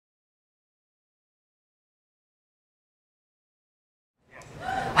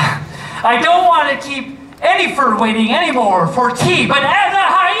I don't want to keep any fur waiting anymore for tea, but as a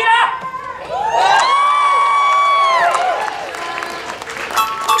hyena,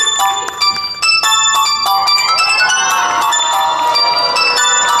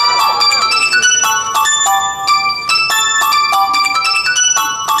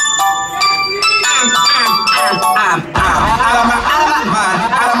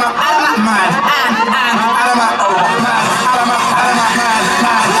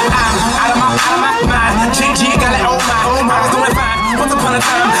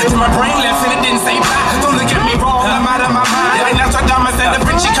 till my brain left and it didn't say bye. Don't look at me wrong, I'm out of my mind. Like Nostradamus and Da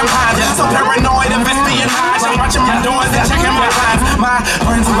Vinci combined. So paranoid of espionage, I'm watching my doors and checking my lines. My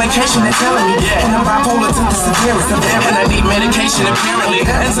brain's on vacation, they're telling me. And I'm bipolar to the severest. And I need medication apparently,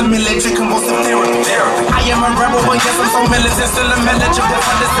 and some electric convulsive therapy. I am a rebel, but yes I'm so militant. Still I'm eligible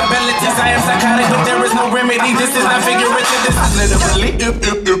for disabilities. I am psychotic, but there is no remedy. This is not figurative, this is literally.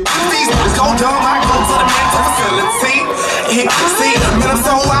 These words go dumb, I go to the mental facility. See, man, I'm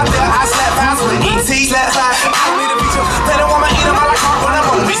so out there, I slap eyes with E.T. Slap eyes, I don't need a feature. They don't want my eat 'em, I like heart when I'm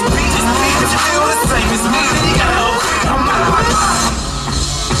on this beat. It's me, if you feel the same as me, then you gotta know I'm out of my mind.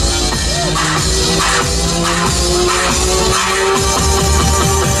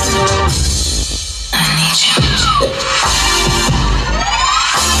 I need you.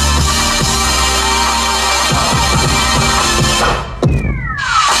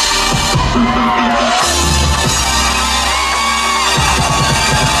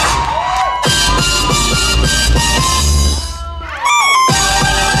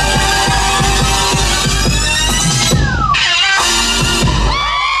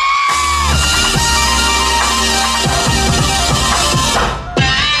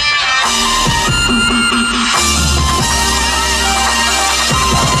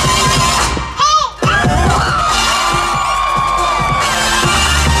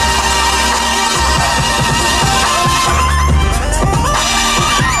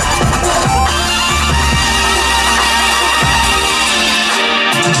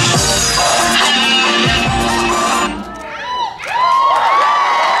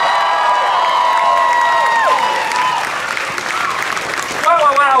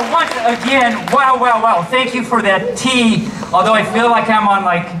 Again, wow. Thank you for that tea. Although I feel like I'm on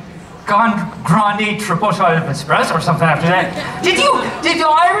like grande triple shot of espresso or something after that. Did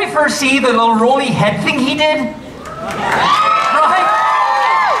I first see the little rolly head thing he did? Right?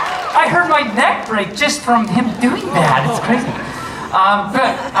 I heard my neck break just from him doing that. It's crazy.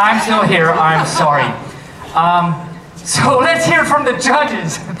 But I'm still here. I'm sorry. So let's hear from the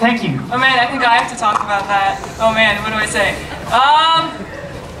judges. Thank you. Oh man, I think I have to talk about that. Oh man, what do I say?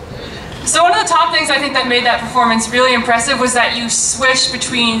 So one of the top things I think that made that performance really impressive was that you swish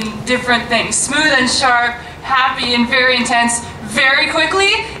between different things. Smooth and sharp, happy and very intense, very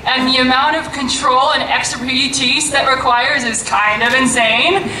quickly, and the amount of control and expertise that requires is kind of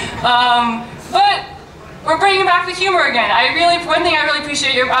insane. But we're bringing back the humor again. One thing I really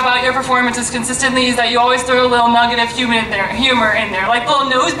appreciate about your performances consistently is that you always throw a little nugget of humor in there, like the little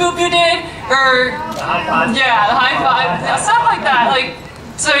nose boop you did, or yeah, the high five, stuff like that.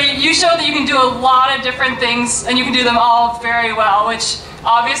 So you show that you can do a lot of different things, and you can do them all very well, which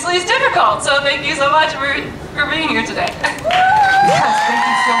obviously is difficult. So thank you so much for being here today. Yes, thank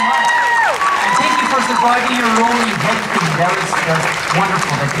you so much. And thank you for surviving your rolling head thing. That was wonderful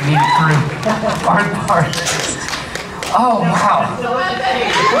that you made it through our part. Oh, wow.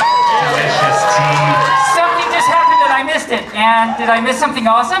 Delicious tea. Something just happened and I missed it. And did I miss something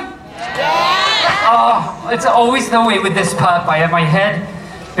awesome? Oh, it's always the way with this pup. I have my head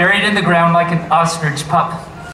buried in the ground like an ostrich pup.